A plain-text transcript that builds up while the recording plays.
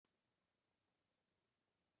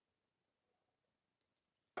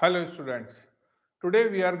Hello students. Today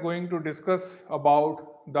we are going to discuss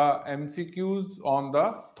about the MCQs on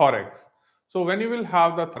the thorax. So when you will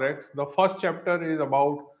have the thorax, the first chapter is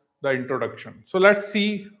about the introduction. So let's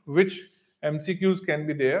see which MCQs can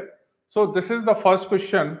be there. So this is the first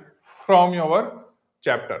question from your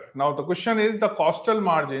chapter. Now the question is the costal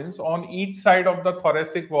margins on each side of the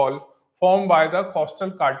thoracic wall formed by the costal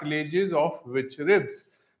cartilages of which ribs?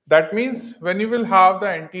 That means when you will have the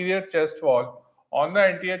anterior chest wall, on the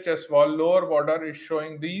anterior chest wall, lower border is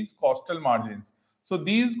showing these costal margins. So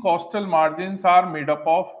these costal margins are made up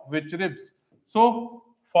of which ribs? So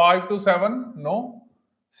 5 to 7, no.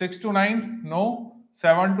 6 to 9, no.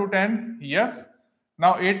 7 to 10, yes.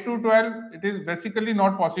 Now 8 to 12, it is basically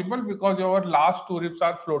not possible because your last two ribs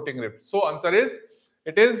are floating ribs. So answer is,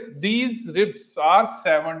 it is these ribs are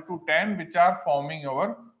 7 to 10 which are forming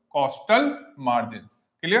your costal margins.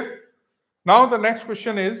 Clear? Now the next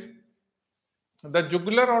question is, the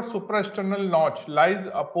jugular or suprasternal notch lies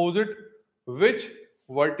opposite which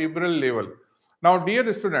vertebral level? Now,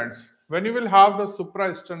 dear students, when you will have the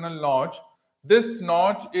suprasternal notch, this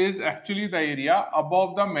notch is actually the area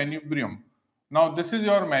above the manubrium. Now, this is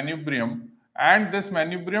your manubrium, and this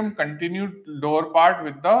manubrium continued lower part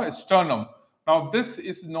with the sternum. Now, this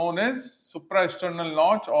is known as suprasternal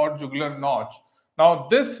notch or jugular notch. Now,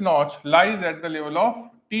 this notch lies at the level of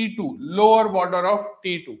T2, lower border of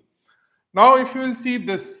T2. Now, if you will see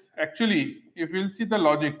this, actually, if you will see the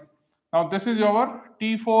logic, now this is your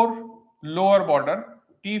T4 lower border,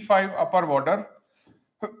 T5 upper border,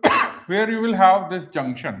 where you will have this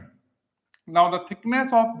junction. Now, the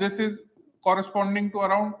thickness of this is corresponding to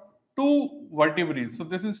around 2 vertebrae. So,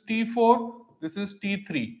 this is T4, this is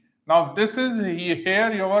T3. Now, this is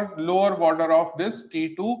here your lower border of this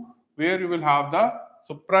T2, where you will have the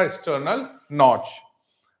suprasternal notch.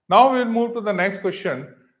 Now, we will move to the next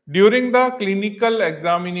question. During the clinical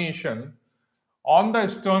examination, on the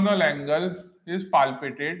sternal angle is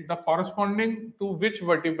palpated, the corresponding to which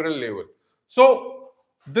vertebral level? So,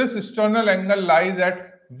 this sternal angle lies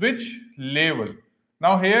at which level?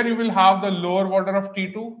 Now, here you will have the lower border of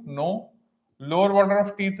T2, no. Lower border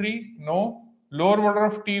of T3, no. Lower border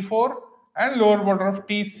of T4 and lower border of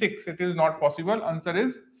T6. It is not possible. Answer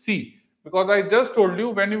is C. Because I just told you,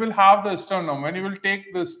 when you will have the sternum, when you will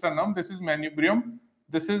take the sternum, this is manubrium,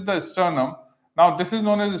 this is the sternum. Now, this is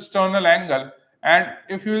known as sternal angle. And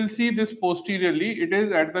if you will see this posteriorly, it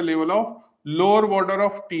is at the level of lower border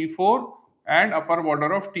of T4 and upper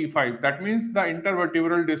border of T5. That means the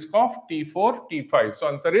intervertebral disc of T4, T5. So,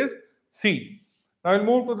 answer is C. Now, we'll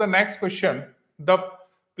move to the next question. The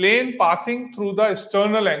plane passing through the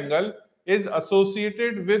sternal angle is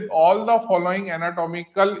associated with all the following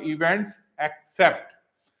anatomical events except.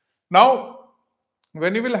 Now,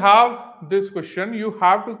 when you will have this question, you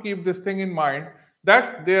have to keep this thing in mind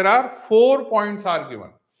that there are 4 points are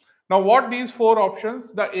given. Now, what these 4 options?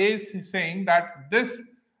 The A is saying that this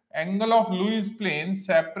angle of Lewis plane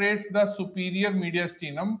separates the superior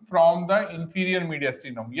mediastinum from the inferior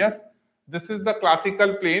mediastinum. Yes, this is the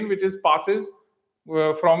classical plane which is passes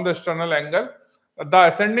from the sternal angle. The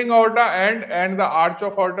ascending aorta and the arch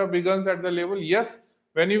of aorta begins at the level. Yes,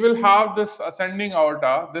 when you will have this ascending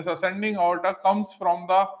aorta comes from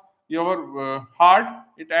the your heart,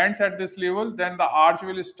 it ends at this level, then the arch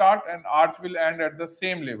will start and arch will end at the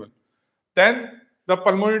same level. Then the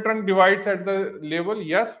pulmonary trunk divides at the level.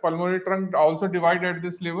 Yes, pulmonary trunk also divides at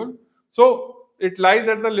this level. So it lies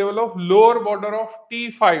at the level of lower border of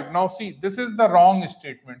T5. Now see, this is the wrong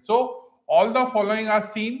statement. So all the following are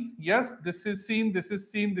seen. Yes, this is seen, this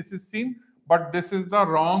is seen, this is seen, but this is the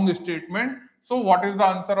wrong statement. So what is the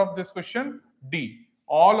answer of this question? D.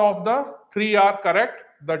 All of the 3 are correct.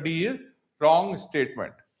 The D is wrong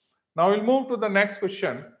statement. Now we'll move to the next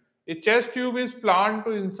question. A chest tube is planned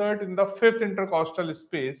to insert in the 5th intercostal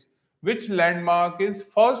space. Which landmark is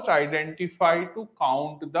first identified to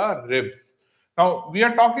count the ribs? Now we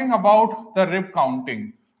are talking about the rib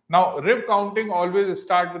counting. Now rib counting always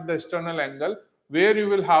start with the sternal angle, where you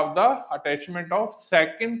will have the attachment of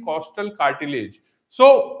second costal cartilage.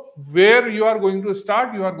 So where you are going to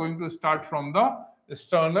start? You are going to start from the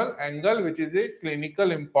sternal angle, which is a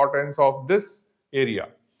clinical importance of this area.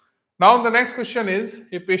 Now the next question is,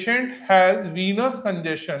 a patient has venous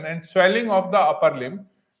congestion and swelling of the upper limb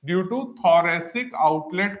due to thoracic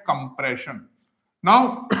outlet compression.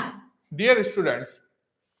 Now, dear students,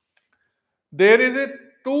 there is a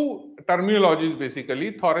 2 terminologies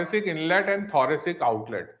basically, thoracic inlet and thoracic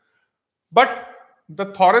outlet. But the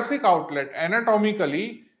thoracic outlet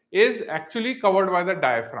anatomically is actually covered by the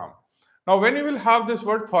diaphragm. Now, when you will have this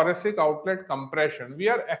word thoracic outlet compression, we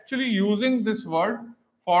are actually using this word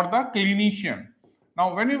for the clinician.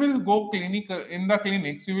 Now, when you will go clinical in the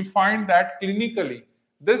clinics, you will find that clinically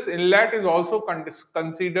this inlet is also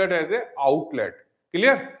considered as an outlet.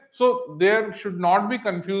 Clear? So there should not be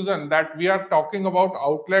confusion that we are talking about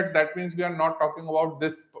outlet. That means we are not talking about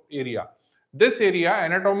this area. This area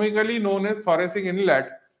anatomically known as thoracic inlet,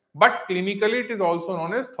 but clinically it is also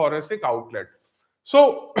known as thoracic outlet.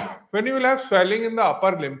 So when you will have swelling in the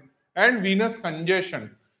upper limb and venous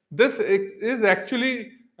congestion, this is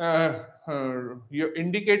actually you're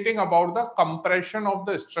indicating about the compression of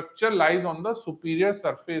the structure lies on the superior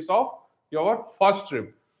surface of your first rib.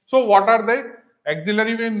 So what are they?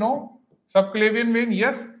 Axillary vein? No. Subclavian vein?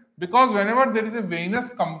 Yes. Because whenever there is a venous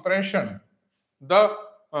compression, the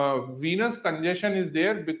venous congestion is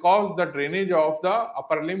there because the drainage of the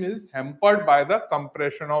upper limb is hampered by the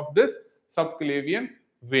compression of this subclavian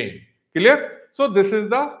vein. Clear? So this is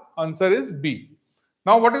the answer is B.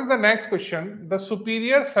 Now, what is the next question? The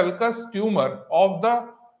superior sulcus tumor of the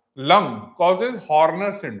lung causes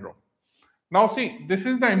Horner syndrome. Now, see, this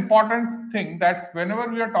is the important thing that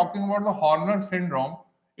whenever we are talking about the Horner syndrome,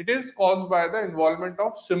 it is caused by the involvement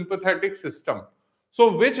of sympathetic system.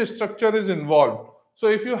 So, which structure is involved? So,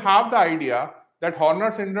 if you have the idea that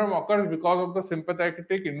Horner syndrome occurs because of the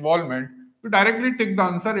sympathetic involvement, you directly take the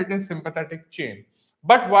answer, it is sympathetic chain.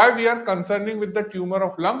 But why we are concerning with the tumor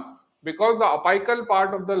of lung? Because the apical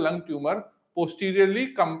part of the lung tumor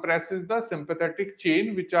posteriorly compresses the sympathetic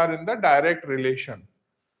chain which are in the direct relation.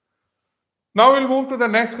 Now we'll move to the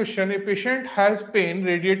next question. A patient has pain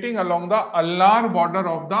radiating along the ulnar border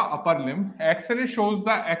of the upper limb. X-ray shows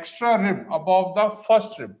the extra rib above the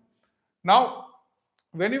first rib. Now,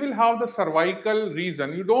 when you will have the cervical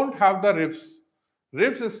region, you don't have the ribs.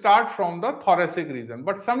 Ribs start from the thoracic region,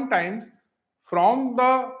 but sometimes from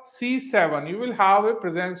the C7, you will have a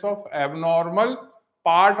presence of abnormal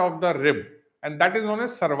part of the rib, and that is known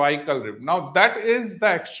as cervical rib. Now, that is the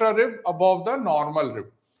extra rib above the normal rib.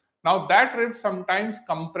 Now, that rib sometimes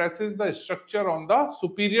compresses the structure on the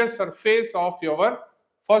superior surface of your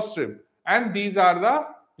first rib, and these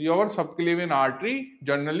are your subclavian artery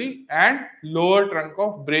generally and lower trunk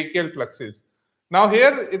of brachial plexus. Now,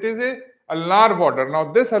 here it is a ulnar border. Now,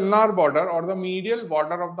 this ulnar border or the medial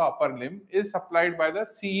border of the upper limb is supplied by the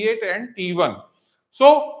C8 and T1.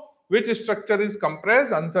 So, which structure is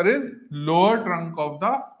compressed? Answer is lower trunk of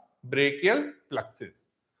the brachial plexus.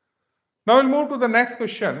 Now, we'll move to the next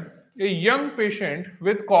question. A young patient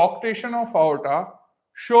with coarctation of aorta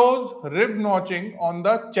shows rib notching on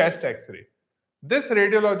the chest X-ray. This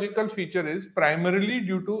radiological feature is primarily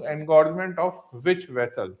due to engorgement of which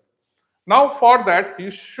vessels? Now, for that,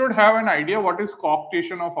 you should have an idea what is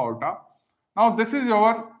coarctation of aorta. Now, this is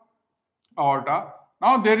your aorta.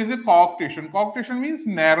 Now, there is a coarctation. Coarctation means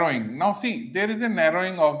narrowing. Now, see, there is a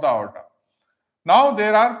narrowing of the aorta. Now,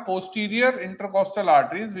 there are posterior intercostal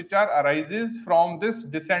arteries which arises from this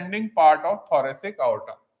descending part of thoracic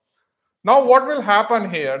aorta. Now, what will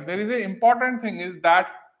happen here? There is an important thing is that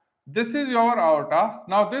this is your aorta.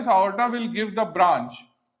 Now, this aorta will give the branch.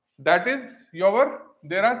 That is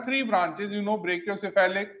there are three branches, you know,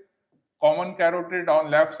 brachiocephalic, common carotid on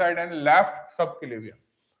left side and left subclavian.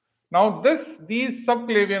 Now, these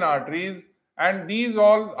subclavian arteries and these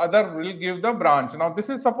all other will give the branch. Now,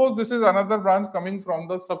 suppose this is another branch coming from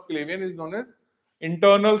the subclavian is known as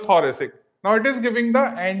internal thoracic. Now, it is giving the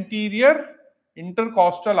anterior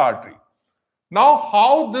intercostal artery. Now,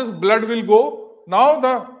 how this blood will go? Now,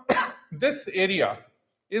 this area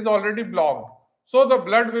is already blocked. So, the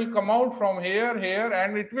blood will come out from here,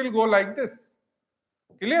 and it will go like this.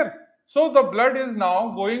 Clear? So, the blood is now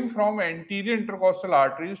going from anterior intercostal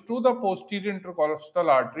arteries to the posterior intercostal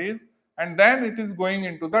arteries, and then it is going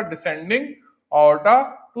into the descending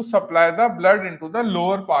aorta to supply the blood into the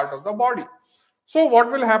lower part of the body. So,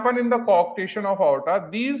 what will happen in the coarctation of aorta?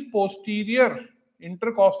 These posterior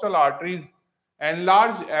intercostal arteries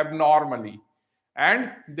enlarge abnormally,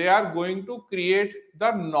 and they are going to create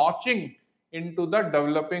the notching into the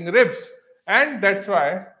developing ribs, and that's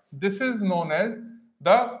why this is known as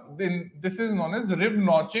rib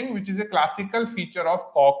notching, which is a classical feature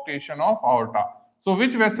of coarctation of aorta. So,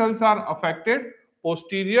 which vessels are affected?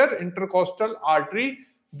 Posterior intercostal artery.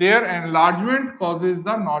 Their enlargement causes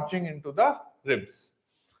the notching into the ribs.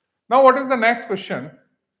 Now, what is the next question?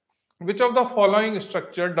 Which of the following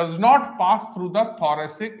structure does not pass through the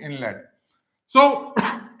thoracic inlet? So,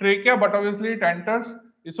 trachea, but obviously it enters.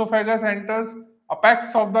 Esophagus enters.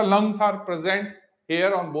 Apex of the lungs are present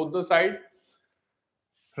here on both the sides.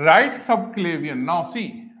 Right subclavian. Now,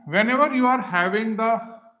 see, whenever you are having the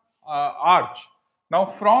arch, now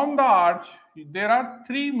from the arch, there are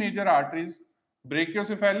three major arteries: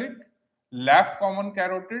 brachiocephalic, left common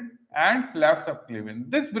carotid and left subclavian.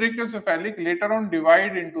 This brachiocephalic later on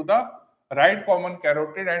divide into the right common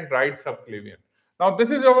carotid and right subclavian. Now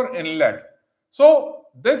this is our inlet. So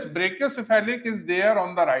this brachiocephalic is there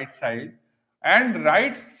on the right side and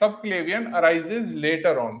right subclavian arises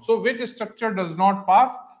later on. So which structure does not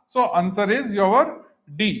pass? So answer is your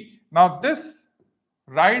D. Now this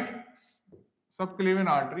right subclavian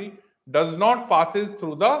artery does not passes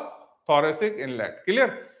through the thoracic inlet.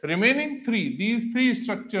 Clear? Remaining three, these three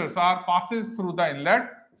structures are passes through the inlet.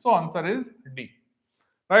 So answer is D.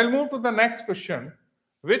 Now I'll move to the next question.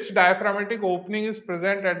 Which diaphragmatic opening is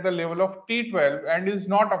present at the level of T12 and is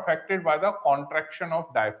not affected by the contraction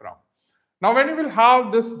of diaphragm? Now when you will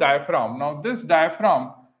have this diaphragm, now this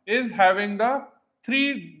diaphragm is having the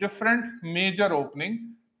three different major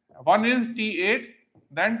opening. One is T8,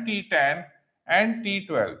 then T10 and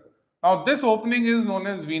T12. Now this opening is known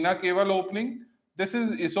as vena cava opening. This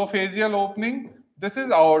is esophageal opening. This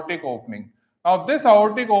is aortic opening. Now this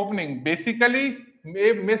aortic opening basically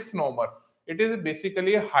a misnomer. It is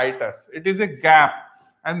basically a hiatus. It is a gap,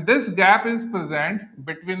 and this gap is present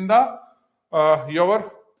between the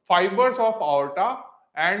your fibers of aorta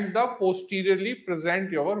and the posteriorly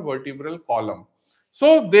present your vertebral column.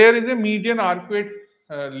 So there is a median arcuate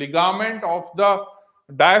ligament of the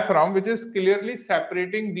diaphragm which is clearly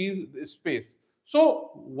separating these space.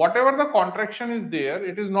 So whatever the contraction is there,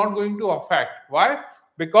 it is not going to affect. Why?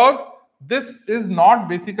 Because this is not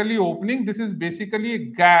basically opening, this is basically a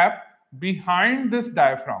gap behind this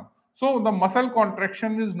diaphragm. So the muscle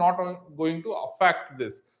contraction is not going to affect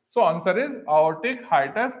this. So answer is aortic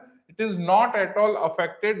hiatus. It is not at all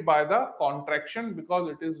affected by the contraction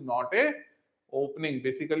because it is not a opening.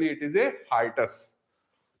 Basically it is a hiatus.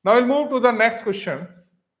 Now we'll move to the next question.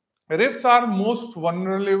 Ribs are most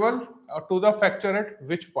vulnerable to the fracture at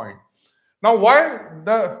which point? Now why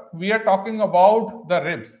we are talking about the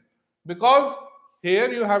ribs? Because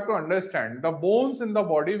here you have to understand the bones in the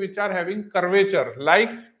body which are having curvature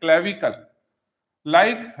like clavicle,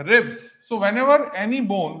 like ribs. So whenever any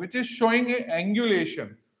bone which is showing a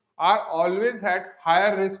angulation are always at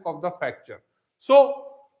higher risk of the fracture. So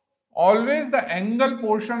always the angle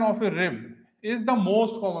portion of a rib is the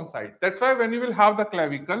most common site. That's why when you will have the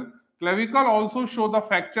clavicle also show the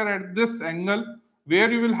fracture at this angle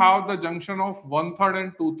where you will have the junction of 1/3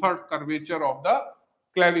 and 2/3 curvature of the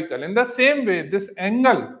clavicle. In the same way, this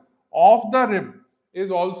angle of the rib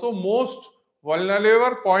is also most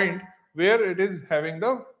vulnerable point where it is having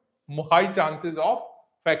the high chances of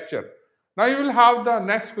fracture. Now you will have the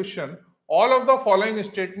next question. All of the following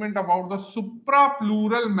statement about the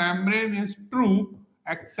suprapleural membrane is true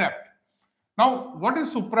except. Now what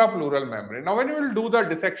is suprapleural membrane? Now when you will do the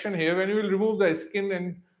dissection here, when you will remove the skin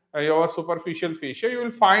and your superficial fascia, you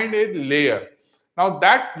will find a layer. Now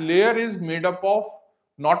that layer is made up of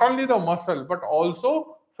not only the muscle but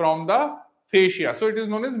also from the fascia. So it is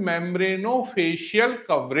known as membranofacial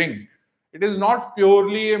covering. It is not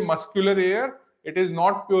purely a muscular layer. It is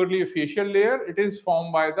not purely a facial layer. It is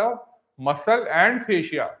formed by the muscle and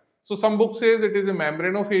fascia. So some books says it is a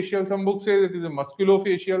membranofacial, some books says it is a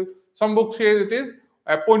musculofacial, some books says it is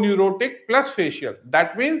aponeurotic plus facial.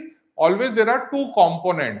 That means always there are two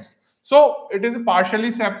components. So it is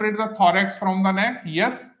partially separate the thorax from the neck.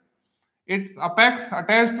 Yes. Its apex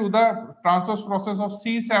attached to the transverse process of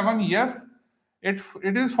C7. Yes. It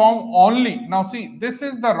is formed only. Now see, this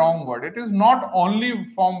is the wrong word. It is not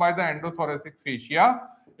only formed by the endothoracic fascia.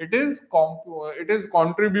 It is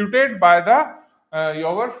contributed by the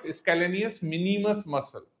your scalenus minimus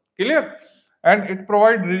muscle. Clear? And it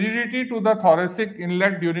provides rigidity to the thoracic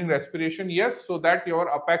inlet during respiration. Yes, so that your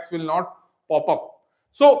apex will not pop up.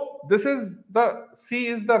 So this is the C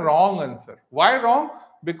is the wrong answer. Why wrong?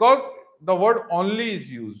 Because the word only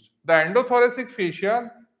is used. The endothoracic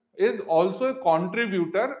fascia is also a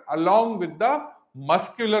contributor along with the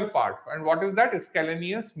muscular part. And what is that?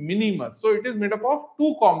 Scalenus minimus. So it is made up of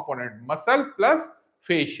two components, muscle plus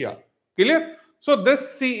fascia. Clear? So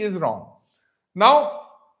this C is wrong. Now,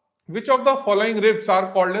 which of the following ribs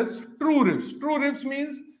are called as true ribs? True ribs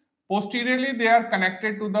means posteriorly they are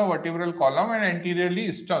connected to the vertebral column and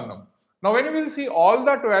anteriorly sternum. Now when you will see all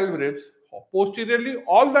the 12 ribs, posteriorly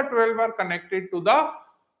all the 12 are connected to the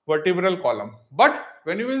vertebral column. But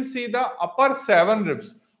when you will see the upper 7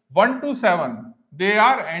 ribs, 1 to 7, they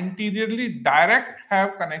are anteriorly direct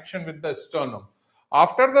have connection with the sternum.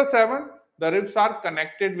 After the 7, the ribs are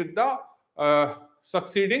connected with the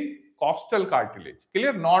succeeding costal cartilage.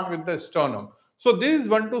 Clear? Not with the sternum. So these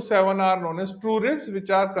 1 to 7 are known as true ribs, which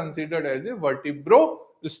are considered as a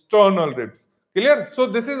vertebro-sternal ribs. Clear? So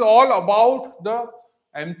this is all about the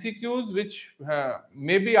MCQs which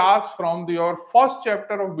may be asked from your first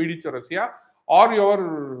chapter of BD Thoracia or your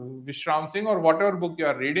Vishram Singh or whatever book you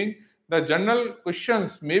are reading. The general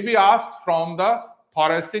questions may be asked from the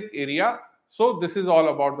thoracic area. So this is all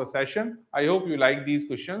about the session. I hope you like these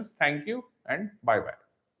questions. Thank you and bye-bye.